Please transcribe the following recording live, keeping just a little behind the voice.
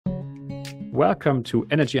Welcome to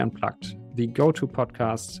Energy Unplugged, the go-to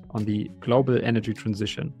podcast on the global energy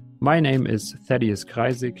transition. My name is Thaddäus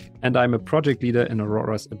Kreisig, and I'm a project leader in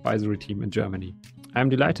Aurora's advisory team in Germany. I'm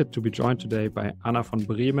delighted to be joined today by Anna von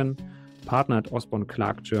Bremen, partner at Osborne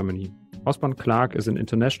Clarke, Germany. Osborne Clarke is an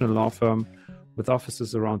international law firm with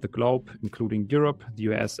offices around the globe, including Europe, the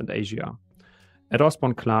US, and Asia. At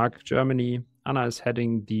Osborne Clarke, Germany, Anna is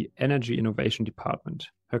heading the Energy Innovation Department.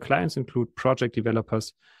 Her clients include project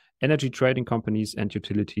developers, energy trading companies, and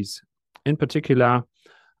utilities. In particular,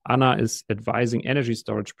 Anna is advising energy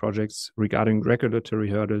storage projects regarding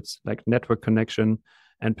regulatory hurdles like network connection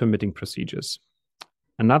and permitting procedures.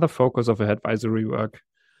 Another focus of her advisory work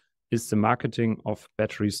is the marketing of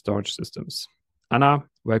battery storage systems. Anna,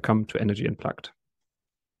 welcome to Energy Unplugged.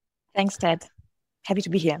 Thanks, Ted. Happy to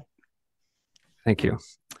be here. Thank you.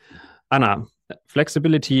 Anna,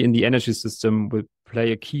 flexibility in the energy system will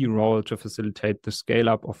play a key role to facilitate the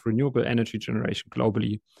scale-up of renewable energy generation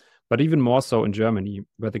globally, but even more so in Germany,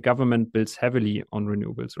 where the government builds heavily on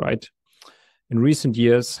renewables, right? In recent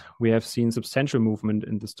years, we have seen substantial movement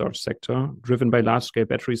in the storage sector, driven by large-scale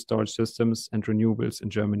battery storage systems and renewables in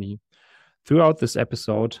Germany. Throughout this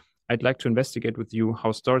episode, I'd like to investigate with you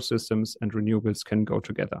how storage systems and renewables can go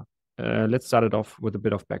together. Let's start it off with a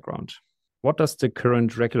bit of background. What does the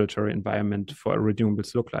current regulatory environment for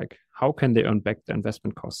renewables look like? How can they earn back their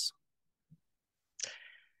investment costs?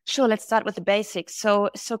 Sure, let's start with the basics. So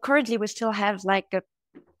currently we still have like a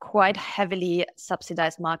quite heavily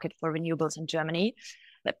subsidized market for renewables in Germany.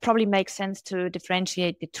 That probably makes sense to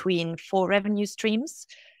differentiate between 4 revenue streams.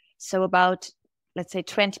 So about, let's say,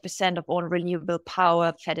 20% of all renewable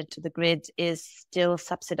power fed into the grid is still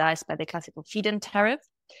subsidized by the classical feed-in tariff.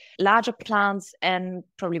 Larger plants and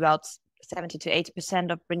probably about 70 to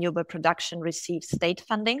 80% of renewable production receive state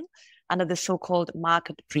funding under the so-called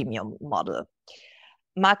market premium model.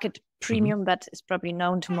 Market premium, that is probably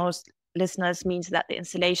known to most listeners, means that the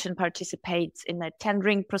installation participates in a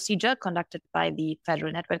tendering procedure conducted by the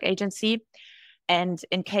Federal Network Agency. And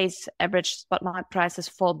in case average spot market prices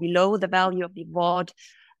fall below the value of the award,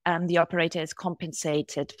 the operator is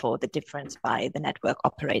compensated for the difference by the network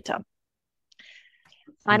operator.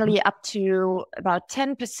 Finally, up to about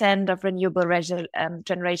 10% of renewable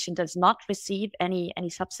generation does not receive any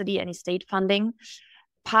subsidy, any state funding.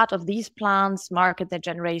 Part of these plants market their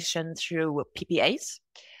generation through PPAs.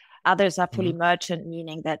 Others are fully merchant,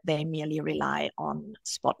 meaning that they merely rely on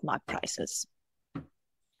spot market prices.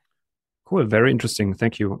 Cool, very interesting.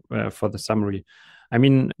 Thank you for the summary. I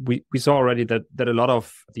mean, we saw already that a lot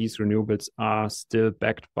of these renewables are still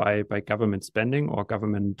backed by government spending or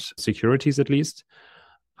government securities at least.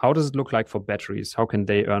 How does it look like for batteries? How can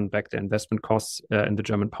they earn back their investment costs in the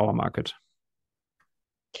German power market?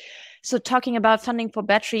 So talking about funding for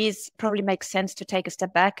batteries probably makes sense to take a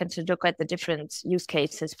step back and to look at the different use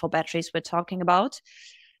cases for batteries we're talking about.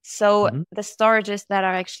 So the storages that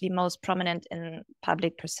are actually most prominent in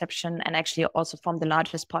public perception and actually also form the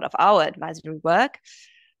largest part of our advisory work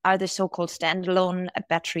are the so-called standalone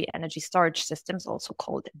battery energy storage systems, also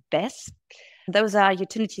called BESS. Those are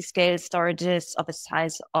utility scale storages of a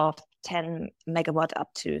size of 10 megawatt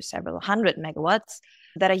up to several hundred megawatts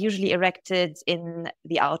that are usually erected in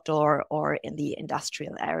the outdoor or in the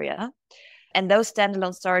industrial area. And those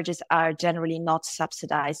standalone storages are generally not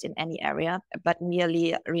subsidized in any area, but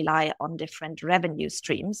merely rely on different revenue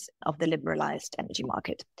streams of the liberalized energy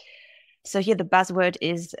market. So here the buzzword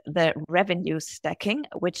is the revenue stacking,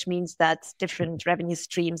 which means that different revenue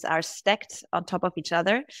streams are stacked on top of each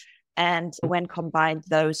other. And when combined,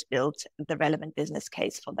 those build the relevant business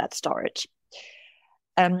case for that storage.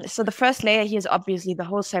 So the first layer here is obviously the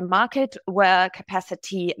wholesale market, where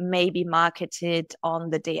capacity may be marketed on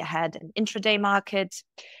the day ahead and intraday market.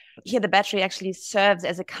 Here, the battery actually serves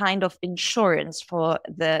as a kind of insurance for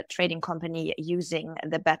the trading company using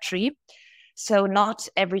the battery. So not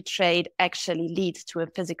every trade actually leads to a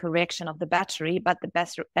physical reaction of the battery, but the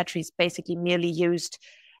battery is basically merely used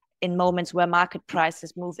in moments where market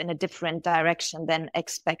prices move in a different direction than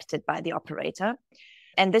expected by the operator.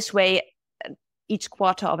 And this way, each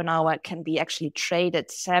quarter of an hour can be actually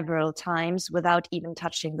traded several times without even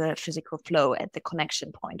touching the physical flow at the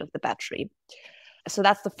connection point of the battery. So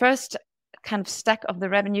that's the first kind of stack of the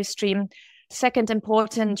revenue stream. Second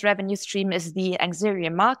important revenue stream is the auxiliary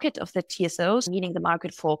market of the TSOs, meaning the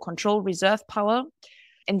market for control reserve power.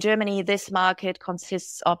 In Germany, this market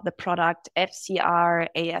consists of the product FCR,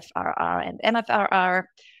 AFRR, and MFRR.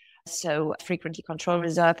 So frequency control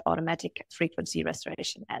reserve, automatic frequency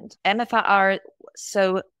restoration, and MFRR.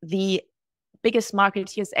 So the biggest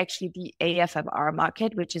market here is actually the AFRR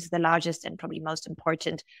market, which is the largest and probably most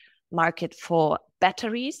important market for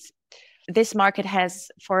batteries. This market has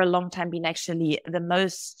for a long time been actually the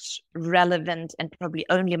most relevant and probably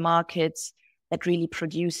only market that really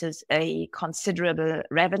produces a considerable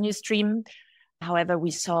revenue stream. However,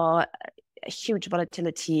 we saw a huge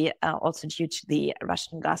volatility also due to the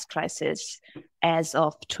Russian gas crisis as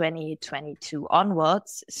of 2022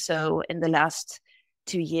 onwards. So in the last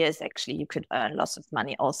 2 years, actually, you could earn lots of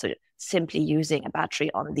money also simply using a battery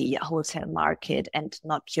on the wholesale market and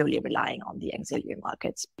not purely relying on the auxiliary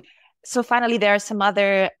markets. So finally, there are some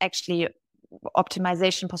other actually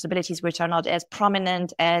optimization possibilities which are not as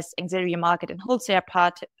prominent as auxiliary market and wholesale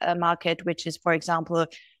market, which is, for example,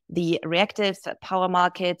 the reactive power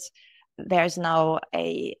market. There's now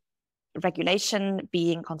a regulation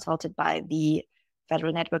being consulted by the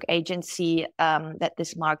Federal Network Agency that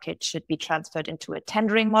this market should be transferred into a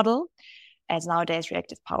tendering model, as nowadays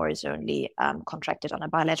reactive power is only contracted on a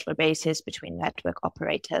bilateral basis between network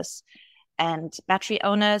operators and battery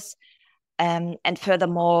owners. And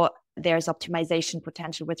furthermore, there's optimization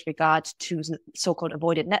potential with regard to so-called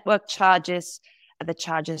avoided network charges. The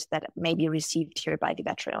charges that may be received here by the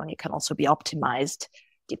battery owner can also be optimized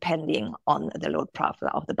depending on the load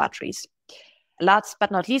profile of the batteries. Last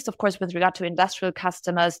but not least, of course, with regard to industrial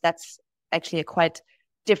customers, that's actually a quite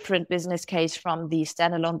different business case from the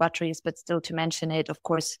standalone batteries, but still to mention it, of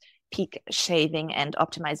course, peak shaving and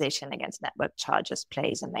optimization against network charges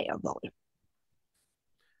plays a major role.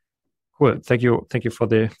 Cool. Thank you for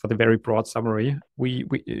the very broad summary.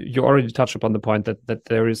 You already touched upon the point that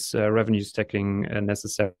there is revenue stacking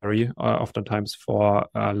necessary oftentimes for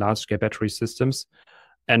large scale battery systems.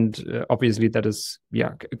 And obviously that is,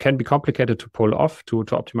 can be complicated to pull off, to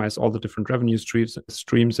optimize all the different revenue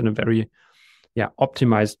streams in a very,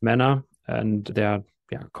 optimized manner. And there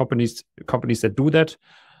are companies that do that.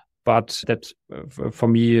 But that, for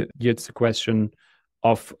me, it's a question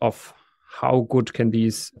of how good can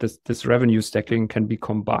this revenue stacking can be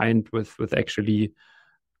combined with actually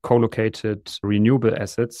co-located renewable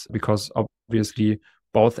assets, because obviously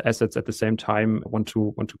both assets at the same time want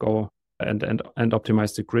to go and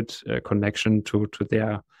optimize the grid connection to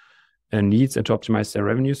their needs and to optimize their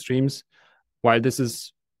revenue streams. While this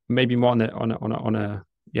is maybe more on a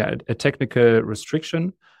technical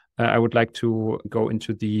restriction, I would like to go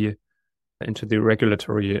into the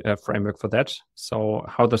regulatory framework for that. So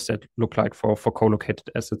how does that look like for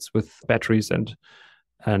co-located assets with batteries and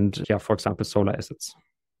for example, solar assets?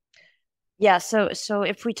 Yeah, so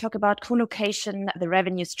if we talk about co-location, the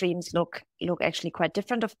revenue streams look actually quite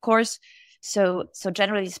different, of course. So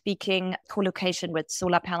generally speaking, co-location with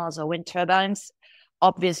solar panels or wind turbines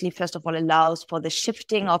obviously, first of all, allows for the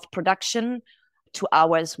shifting of production to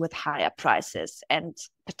hours with higher prices, and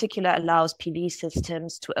particular allows PV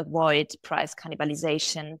systems to avoid price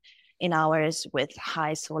cannibalization in hours with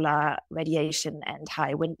high solar radiation and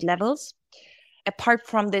high wind levels. Apart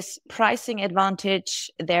from this pricing advantage,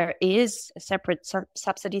 there is a separate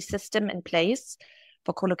subsidy system in place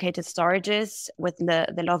for co-located storages with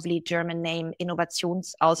the lovely German name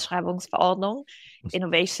Innovationsausschreibungsverordnung,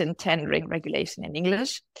 innovation tendering regulation in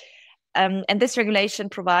English. And this regulation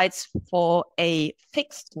provides for a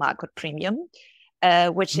fixed market premium,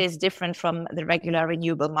 which is different from the regular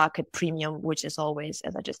renewable market premium, which is always,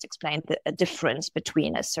 as I just explained, a difference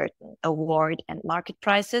between a certain award and market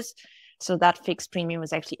prices. So that fixed premium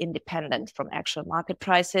is actually independent from actual market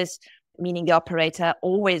prices, meaning the operator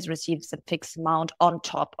always receives a fixed amount on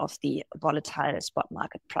top of the volatile spot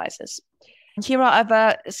market prices. Here,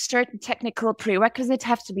 however, certain technical prerequisites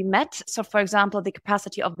have to be met. So, for example, the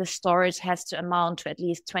capacity of the storage has to amount to at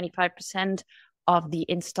least 25% of the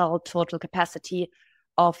installed total capacity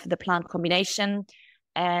of the plant combination.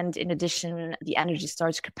 And in addition, the energy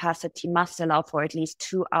storage capacity must allow for at least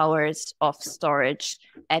 2 hours of storage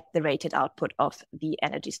at the rated output of the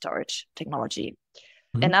energy storage technology.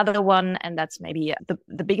 Mm-hmm. Another one, and that's maybe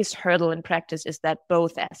the biggest hurdle in practice, is that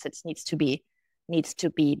both assets needs to be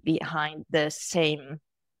behind the same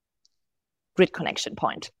grid connection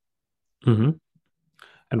point. Mm-hmm.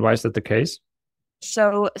 And why is that the case?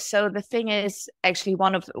 So the thing is actually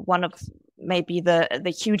one of maybe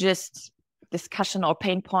the hugest discussion or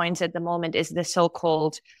pain points at the moment is the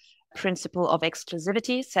so-called principle of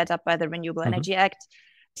exclusivity set up by the Renewable Energy Act.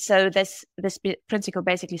 So this principle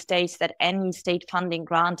basically states that any state funding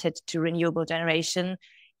granted to renewable generation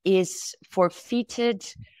is forfeited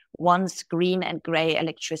once green and gray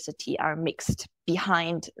electricity are mixed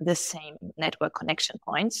behind the same network connection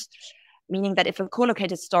points, meaning that if a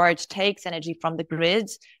co-located storage takes energy from the grid,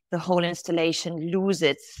 the whole installation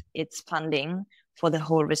loses its funding for the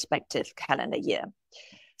whole respective calendar year.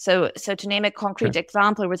 So to name a concrete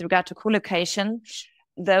example with regard to co-location,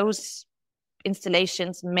 those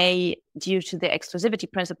installations may, due to the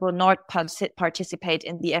exclusivity principle, not participate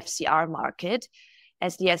in the FCR market,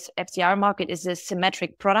 as the FCR market is a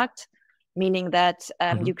symmetric product, meaning that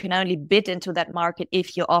you can only bid into that market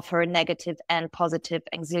if you offer negative and positive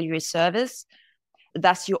auxiliary service.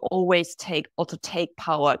 Thus, you always take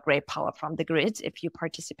power, grey power from the grid if you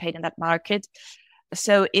participate in that market.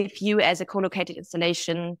 So if you, as a co-located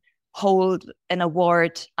installation, hold an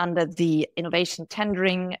award under the innovation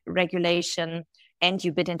tendering regulation and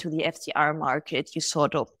you bid into the FCR market, you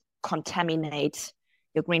sort of contaminate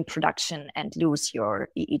your green production and lose your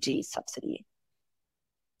EEG subsidy.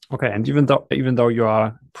 Okay, and even though you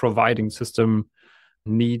are providing system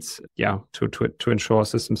needs, to ensure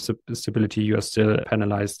system stability, you are still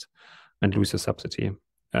penalized and lose your subsidy.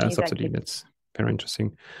 Exactly. That's very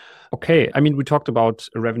interesting. Okay, I mean, we talked about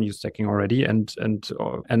revenue stacking already, and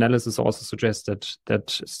analysis also suggests that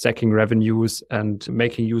stacking revenues and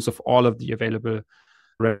making use of all of the available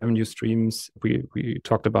revenue streams. We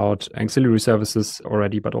talked about auxiliary services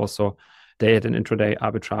already, but also day-ahead and intraday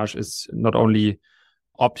arbitrage is not only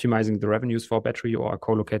optimizing the revenues for a battery or a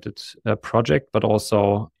co-located project, but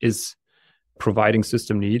also is providing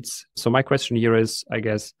system needs. So my question here is, I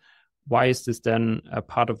guess, why is this then a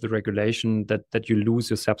part of the regulation that you lose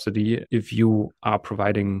your subsidy if you are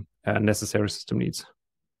providing necessary system needs?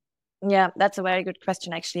 Yeah, that's a very good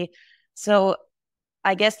question, actually. So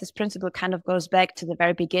I guess this principle kind of goes back to the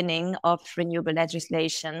very beginning of renewable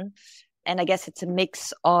legislation. And I guess it's a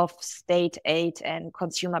mix of state aid and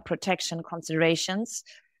consumer protection considerations.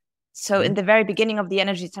 So in the very beginning of the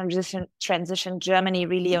energy transition, Germany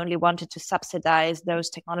really only wanted to subsidize those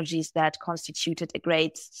technologies that constituted a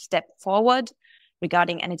great step forward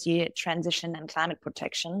regarding energy transition and climate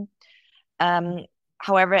protection.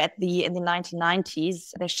 However, in the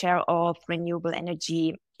 1990s, the share of renewable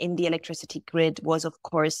energy in the electricity grid was, of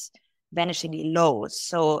course, vanishingly low.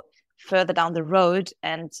 So further down the road,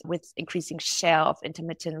 and with increasing share of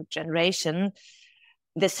intermittent generation,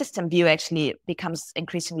 the system view actually becomes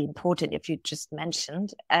increasingly important, if you just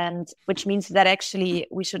mentioned, and which means that actually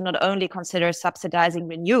we should not only consider subsidizing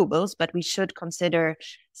renewables, but we should consider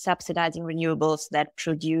subsidizing renewables that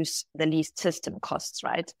produce the least system costs,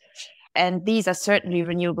 right? And these are certainly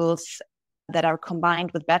renewables that are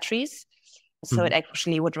combined with batteries. So it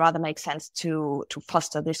actually would rather make sense to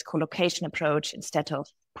foster this co-location approach instead of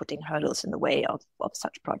putting hurdles in the way of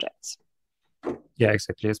such projects. Yeah,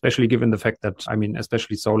 exactly. Especially given the fact that, I mean,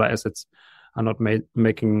 especially solar assets are not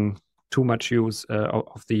making too much use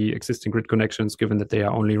of the existing grid connections, given that they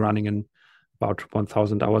are only running in about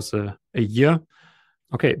 1,000 hours a year.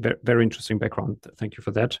 Okay, very interesting background. Thank you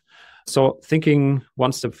for that. So thinking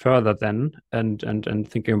one step further then, and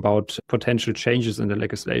thinking about potential changes in the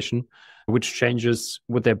legislation, which changes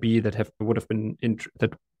would there be that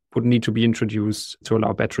would need to be introduced to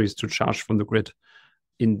allow batteries to charge from the grid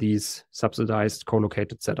in these subsidized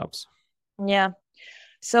co-located setups? Yeah.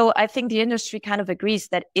 So I think the industry kind of agrees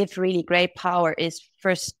that if really grey power is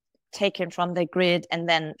first taken from the grid and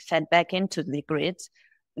then fed back into the grid,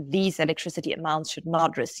 these electricity amounts should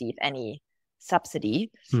not receive any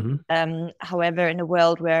subsidy. However, in a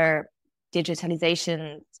world where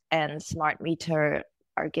digitalization and smart meter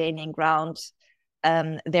are gaining ground,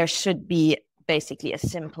 there should be basically a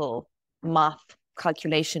simple math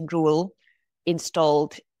calculation rule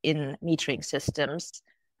installed in metering systems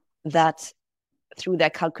that, through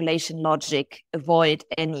their calculation logic, avoid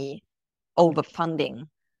any overfunding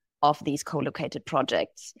of these co-located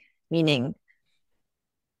projects, meaning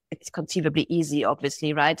it's conceivably easy,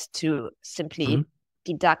 obviously, right, to simply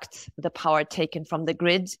deduct the power taken from the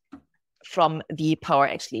grid from the power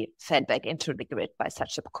actually fed back into the grid by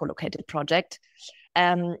such a co-located project.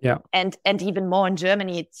 And even more in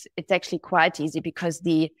Germany, it's actually quite easy because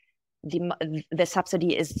the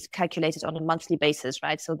subsidy is calculated on a monthly basis,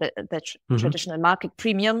 right? So the traditional market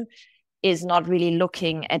premium is not really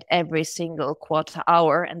looking at every single quarter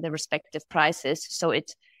hour and the respective prices. So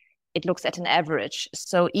it looks at an average.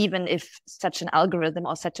 So even if such an algorithm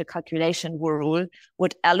or such a calculation rule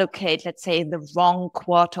would allocate, let's say, the wrong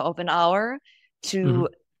quarter of an hour to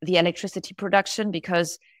the electricity production,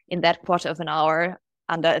 because in that quarter of an hour,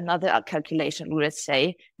 under another calculation rule, let's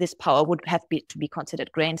say, this power would have to be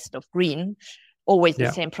considered gray instead of green, always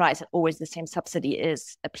the same price and always the same subsidy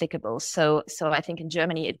is applicable. So I think in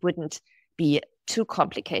Germany, it wouldn't be too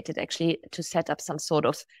complicated actually to set up some sort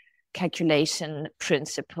of calculation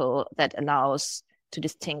principle that allows to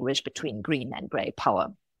distinguish between green and gray power.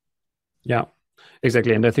 Yeah,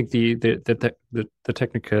 exactly. And I think the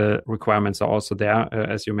technical requirements are also there.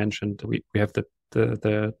 As you mentioned, we have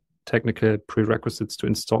the technical prerequisites to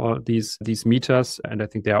install these meters, and I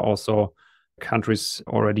think they are also countries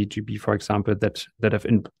already, GB, for example, that have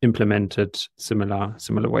implemented similar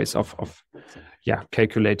ways of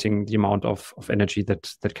calculating the amount of energy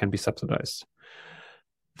that can be subsidized.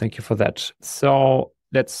 Thank you for that. So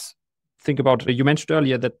let's think about, you mentioned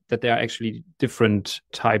earlier that there are actually different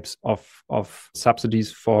types of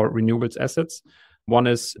subsidies for renewables assets. One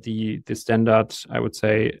is the standard, I would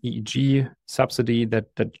say, EEG subsidy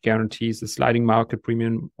that guarantees a sliding market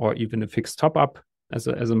premium or even a fixed top-up as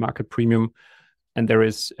a market premium. And there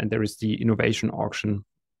is the innovation auction.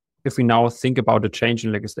 If we now think about a change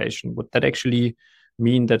in legislation, would that actually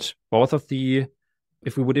mean that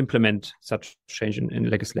if we would implement such change in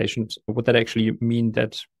legislation, would that actually mean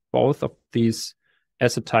that both of these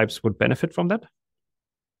asset types would benefit from that?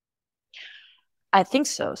 I think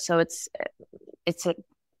so. So it's a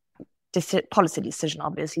policy decision,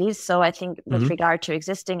 obviously. So I think with regard to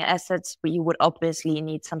existing assets, we would obviously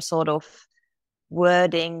need some sort of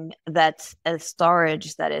wording that a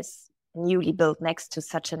storage that is newly built next to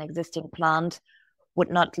such an existing plant would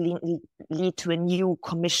not lead to a new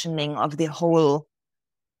commissioning of the whole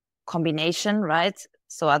combination, right?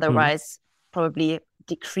 So otherwise, probably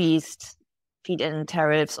decreased feed-in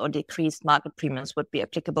tariffs or decreased market premiums would be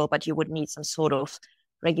applicable, but you would need some sort of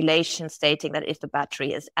regulation stating that if the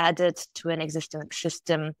battery is added to an existing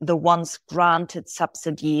system, the once granted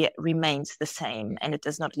subsidy remains the same and it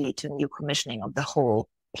does not lead to new commissioning of the whole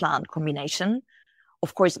plant combination.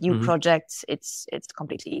 Of course, new projects, it's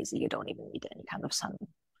completely easy. You don't even need any kind of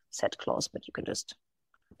sunset clause, but you can just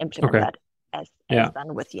implement that as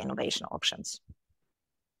done with the innovation options.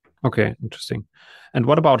 Okay, interesting. And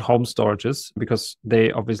what about home storages? Because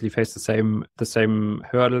they obviously face the same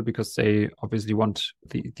hurdle, because they obviously want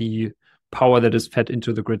the power that is fed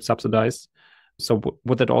into the grid subsidized. So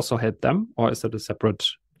would that also help them, or is that a separate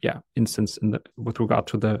instance with regard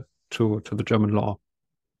to the German law?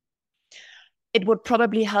 It would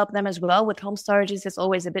probably help them as well. With home storages, it's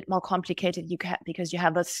always a bit more complicated because you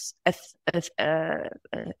have a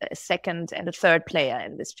second and a third player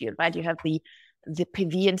in this field, right? You have the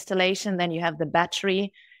PV installation, then you have the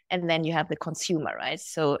battery, and then you have the consumer, right?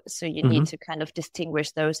 So you need to kind of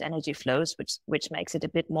distinguish those energy flows, which makes it a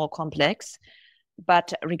bit more complex.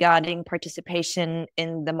 But regarding participation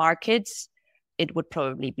in the markets, it would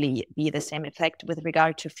probably be the same effect. With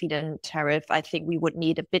regard to feed-in tariff, I think we would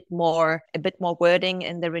need a bit more wording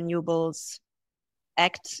in the Renewables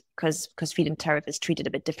Act, because feed-in tariff is treated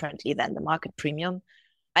a bit differently than the market premium.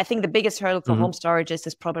 I think the biggest hurdle for home storages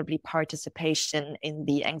is probably participation in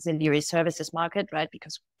the auxiliary services market, right?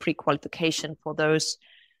 Because pre-qualification for those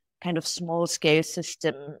kind of small-scale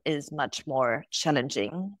system is much more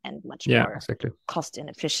challenging and much more cost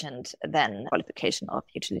inefficient than qualification of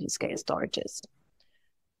utility-scale storages.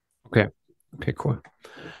 Okay, cool.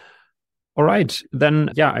 All right, then,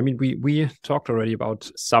 we talked already about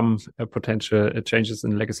some potential changes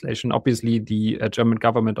in legislation. Obviously, the German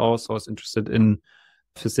government also is interested in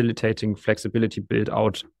facilitating flexibility build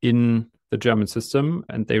out in the German system,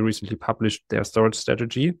 and they recently published their storage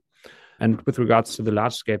strategy. And with regards to the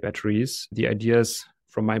large-scale batteries, the ideas,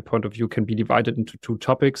 from my point of view, can be divided into two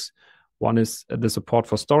topics. One is the support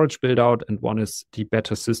for storage build-out, and one is the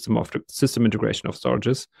better system integration of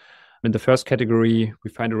storages. In the first category,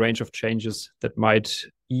 we find a range of changes that might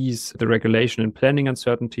ease the regulation and planning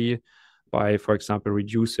uncertainty by, for example,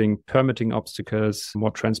 reducing permitting obstacles,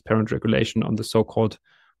 more transparent regulation on the so-called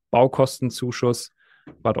Baukostenzuschuss,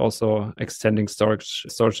 but also extending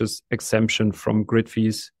storage's exemption from grid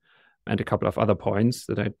fees, and a couple of other points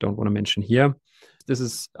that I don't want to mention here. This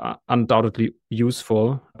is undoubtedly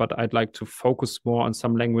useful, but I'd like to focus more on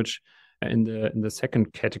some language in the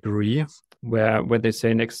second category, where they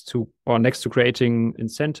say next to creating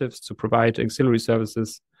incentives to provide auxiliary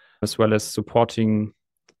services, as well as supporting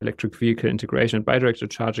electric vehicle integration and bidirectional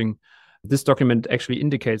charging. This document actually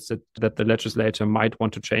indicates that the legislator might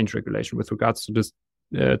want to change regulation with regards to this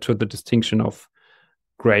to the distinction of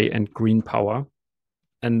gray and green power.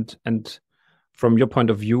 And from your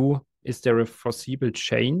point of view, is there a foreseeable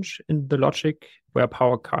change in the logic where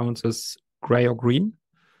power counts as gray or green?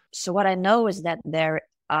 So what I know is that there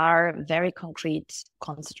are very concrete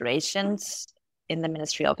considerations in the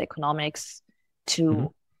Ministry of Economics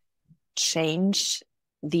to change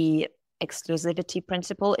the exclusivity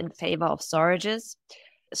principle in favor of storages.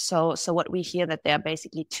 So what we hear that there are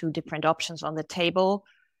basically two different options on the table.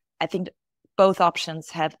 I think both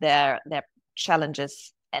options have their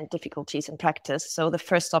challenges and difficulties in practice. So the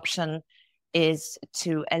first option is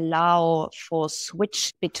to allow for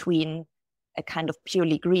switch between a kind of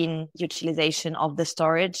purely green utilization of the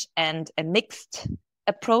storage and a mixed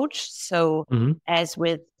approach. So as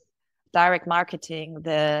with direct marketing,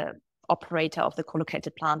 the operator of the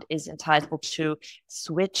co-located plant is entitled to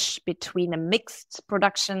switch between a mixed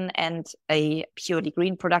production and a purely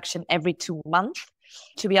green production every 2 months.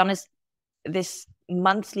 To be honest, this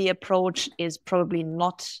monthly approach is probably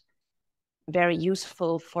not very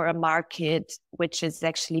useful for a market which is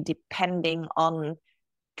actually depending on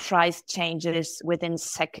price changes within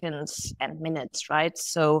seconds and minutes, right?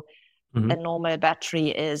 So a normal battery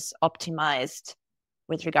is optimized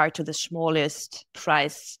with regard to the smallest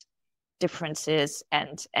price differences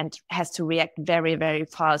and has to react very, very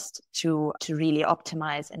fast to really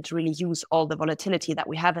optimize and to really use all the volatility that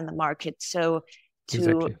we have in the market. So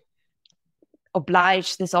to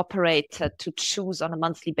oblige this operator to choose on a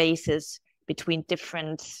monthly basis between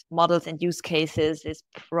different models and use cases is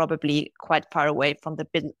probably quite far away from the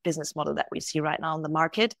business model that we see right now in the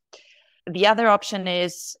market. The other option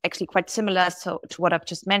is actually quite similar to what I've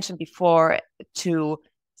just mentioned before, to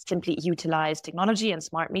simply utilize technology and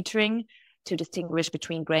smart metering to distinguish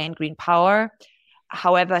between grey and green power.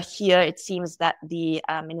 However, here it seems that the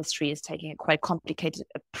ministry is taking a quite complicated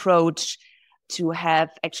approach to have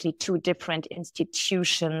actually two different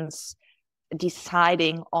institutions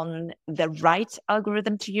deciding on the right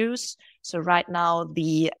algorithm to use. So right now,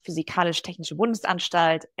 the Physikalisch-Technische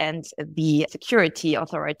Bundesanstalt and the Security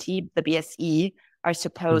Authority, the BSE, are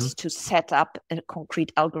supposed to set up a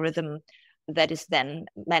concrete algorithm that is then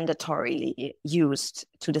mandatorily used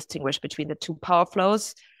to distinguish between the two power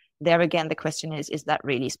flows. There again, the question is that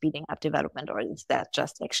really speeding up development, or is that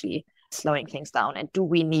just actually slowing things down? And do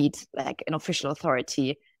we need like an official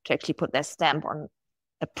authority to actually put their stamp on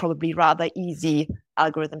a probably rather easy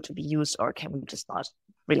algorithm to be used, or can we just not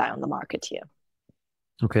rely on the market here?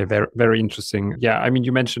 Okay, very, very interesting. Yeah, I mean,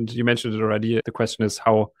 you mentioned it already. The question is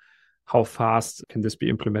how fast can this be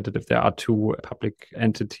implemented if there are two public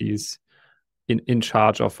entities in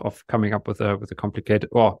charge of coming up with a complicated,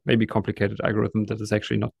 or maybe complicated algorithm that is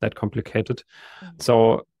actually not that complicated.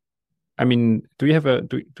 So, I mean, do you have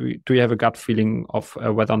a gut feeling of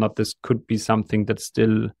whether or not this could be something that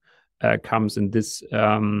still comes in this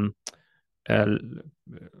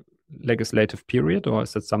legislative period, or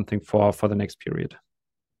is that something for the next period?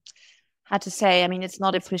 Hard to say. I mean, it's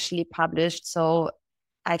not officially published, so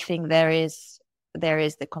I think there is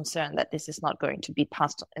the concern that this is not going to be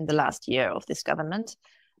passed in the last year of this government.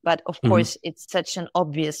 But of course, it's such an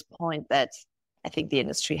obvious point that I think the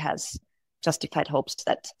industry has justified hopes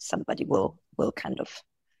that somebody will kind of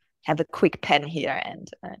have a quick pen here and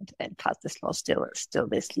pass this law still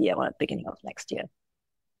this year or at the beginning of next year.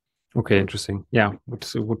 Okay, interesting. Yeah,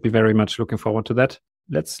 would be very much looking forward to that.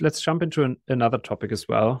 Let's jump into another topic as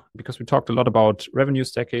well, because we talked a lot about revenue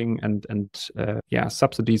stacking and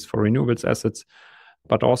subsidies for renewables assets,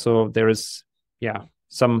 but also there is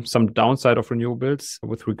some downside of renewables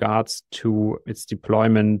with regards to its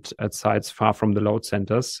deployment at sites far from the load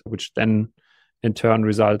centers, which then in turn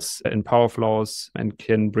results in power flows and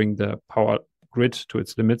can bring the power grid to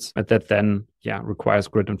its limits. And that then requires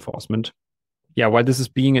grid enforcement. Yeah, while this is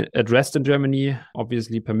being addressed in Germany,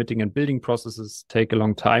 obviously permitting and building processes take a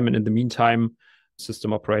long time. And in the meantime,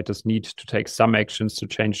 system operators need to take some actions to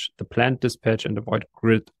change the planned dispatch and avoid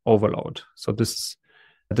grid overload. So this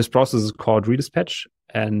process is called redispatch.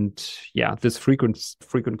 And this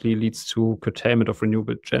frequently leads to curtailment of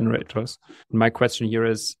renewable generators. My question here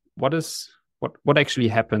is, what actually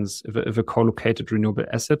happens if a co-located renewable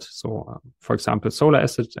asset, so for example, solar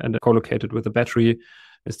asset and co-located with a battery,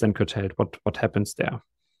 is then curtailed? What happens there?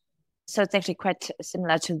 So it's actually quite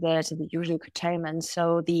similar to the usual curtailment.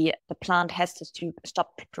 So the plant has to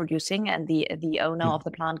stop producing, and the owner of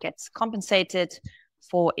the plant gets compensated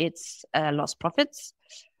for its lost profits,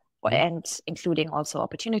 and including also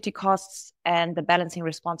opportunity costs. And the balancing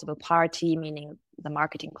responsible party, meaning the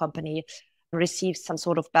marketing company, receives some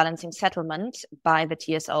sort of balancing settlement by the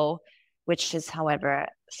TSO, which is, however,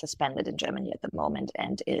 suspended in Germany at the moment,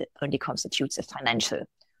 and it only constitutes a financial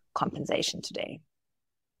compensation today.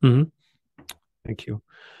 Thank you.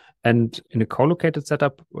 And in a co-located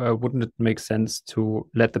setup, wouldn't it make sense to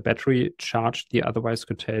let the battery charge the otherwise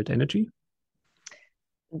curtailed energy?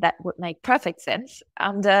 That would make perfect sense.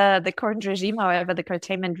 Under the current regime, however, the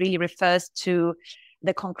curtailment really refers to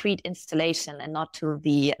the concrete installation and not to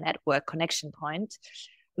the network connection point,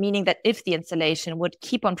 meaning that if the installation would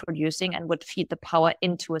keep on producing and would feed the power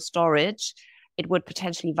into a storage, it would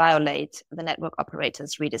potentially violate the network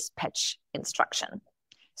operator's redispatch instruction.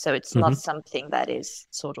 So it's not something that is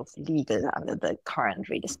sort of legal under the current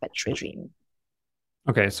redispatch regime.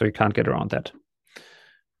 Okay, so you can't get around that.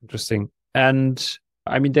 Interesting. And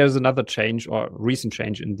I mean, there's another change or recent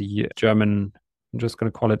change in the German, I'm just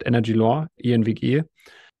going to call it energy law, ENWG.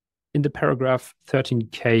 In the paragraph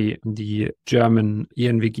 13K in the German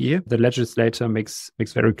ENVG, the legislator makes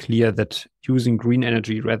very clear that using green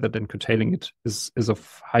energy rather than curtailing it is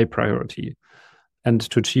of high priority. And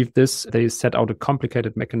to achieve this, they set out a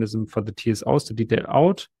complicated mechanism for the TSOs to detail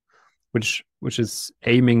out, which is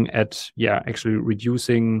aiming at actually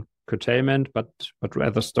reducing curtailment, but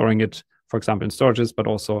rather storing it, for example, in storages, but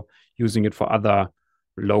also using it for other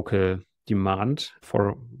local demand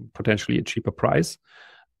for potentially a cheaper price.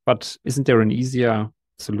 But isn't there an easier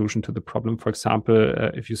solution to the problem? For example,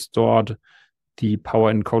 if you stored the power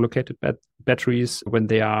in co-located batteries when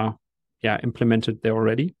they are implemented there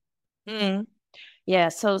already? Yeah,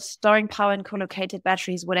 so storing power in co-located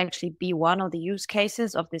batteries would actually be one of the use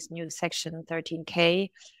cases of this new Section 13K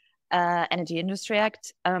Energy Industry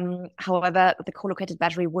Act. However, the co-located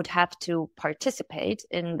battery would have to participate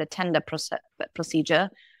in the tender procedure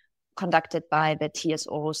conducted by the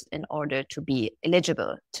TSOs in order to be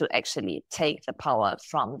eligible to actually take the power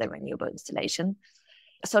from the renewable installation.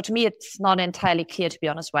 So to me, it's not entirely clear, to be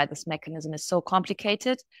honest, why this mechanism is so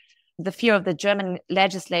complicated. The fear of the German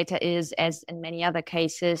legislator is, as in many other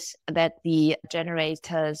cases, that the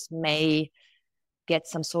generators may get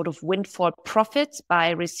some sort of windfall profits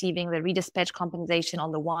by receiving the redispatch compensation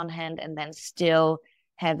on the one hand, and then still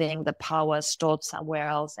having the power stored somewhere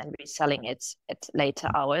else and reselling it at later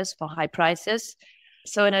hours for high prices.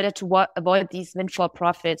 So in order to avoid these windfall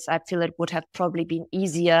profits, I feel it would have probably been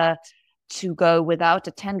easier to go without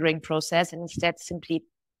a tendering process and instead simply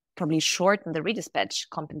probably shorten the redispatch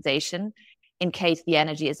compensation in case the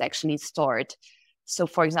energy is actually stored. So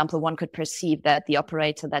for example, one could perceive that the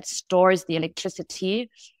operator that stores the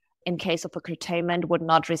electricity in case of a curtailment would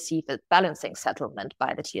not receive a balancing settlement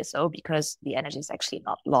by the TSO because the energy is actually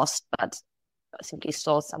not lost, but simply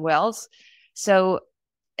stored somewhere else. So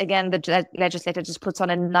again, the legislator just puts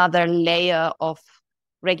on another layer of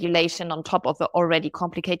regulation on top of the already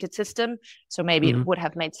complicated system. So maybe it would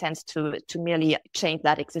have made sense to merely change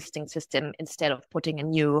that existing system instead of putting a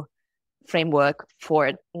new framework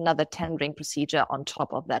for another tendering procedure on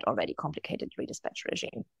top of that already complicated redispatch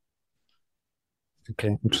regime.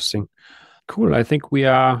 Okay, interesting. Cool. I think we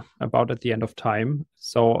are about at the end of time.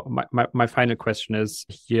 So my final question is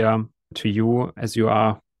here to you, as you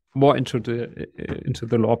are more into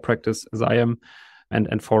the law practice as I am,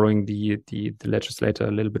 and following the legislator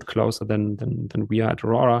a little bit closer than we are at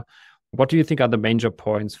Aurora. What do you think are the major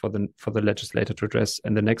points for the legislator to address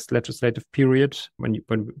in the next legislative period when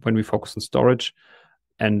we focus on storage?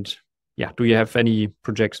 And do you have any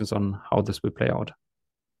projections on how this will play out?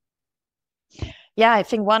 Yeah, I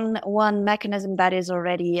think one mechanism that is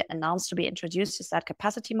already announced to be introduced is that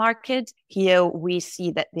capacity market. Here we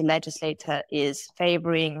see that the legislator is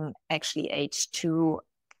favoring actually H2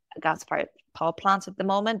 gas-fired power plants at the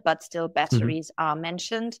moment, but still batteries are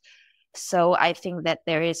mentioned. So I think that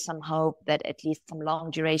there is some hope that at least some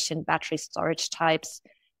long duration battery storage types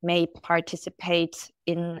may participate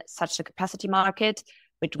in such a capacity market,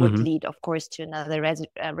 which would lead, of course, to another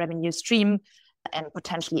revenue stream and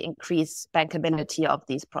potentially increase bankability of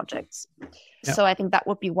these projects. Yeah. So I think that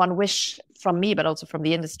would be one wish from me, but also from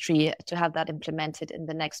the industry, to have that implemented in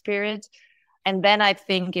the next period. And then I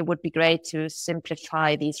think it would be great to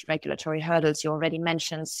simplify these regulatory hurdles you already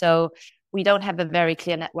mentioned. So we don't have a very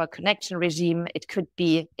clear network connection regime. It could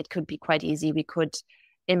be quite easy. We could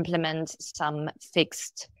implement some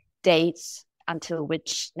fixed dates until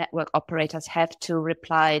which network operators have to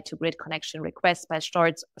reply to grid connection requests by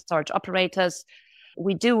storage operators.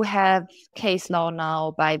 We do have case law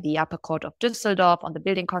now by the Upper Court of Düsseldorf on the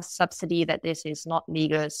building cost subsidy that this is not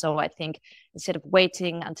legal. So I think instead of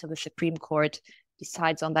waiting until the Supreme Court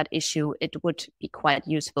decides on that issue, it would be quite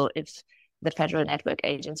useful if the Federal Network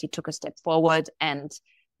Agency took a step forward and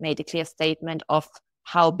made a clear statement of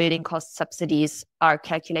how building cost subsidies are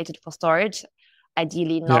calculated for storage,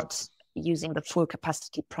 ideally not using the full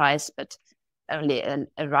capacity price, but only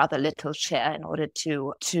a rather little share in order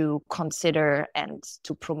to consider and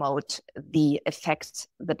to promote the effects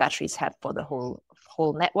the batteries have for the whole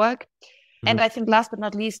network. And I think last but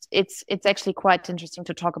not least, it's actually quite interesting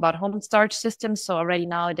to talk about home storage systems. So already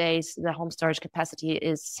nowadays, the home storage capacity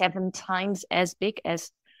is 7 times as big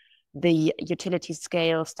as the utility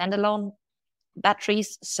scale standalone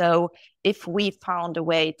batteries. So if we found a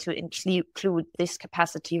way to include this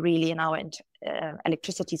capacity really in our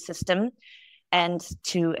electricity system and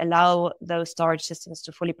to allow those storage systems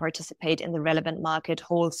to fully participate in the relevant market,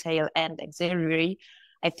 wholesale and auxiliary,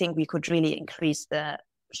 I think we could really increase the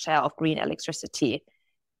share of green electricity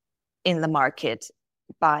in the market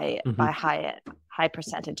by high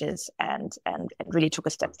percentages and really took a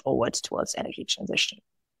step forward towards energy transition.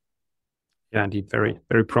 Yeah, indeed. Very,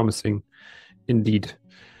 very promising indeed.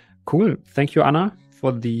 Cool. Thank you, Anna,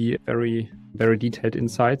 for the very, very detailed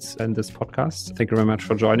insights in this podcast. Thank you very much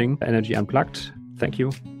for joining Energy Unplugged. Thank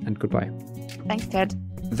you and goodbye. Thanks, Ted.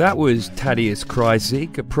 That was Thaddäus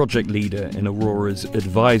Kreisig, a project leader in Aurora's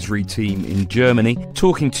advisory team in Germany,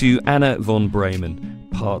 talking to Anna von Bremen,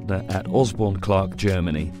 partner at Osborne Clarke,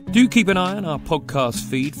 Germany. Do keep an eye on our podcast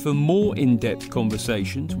feed for more in-depth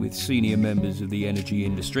conversations with senior members of the energy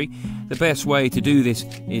industry. The best way to do this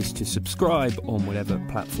is to subscribe on whatever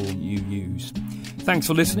platform you use. Thanks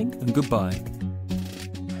for listening and goodbye.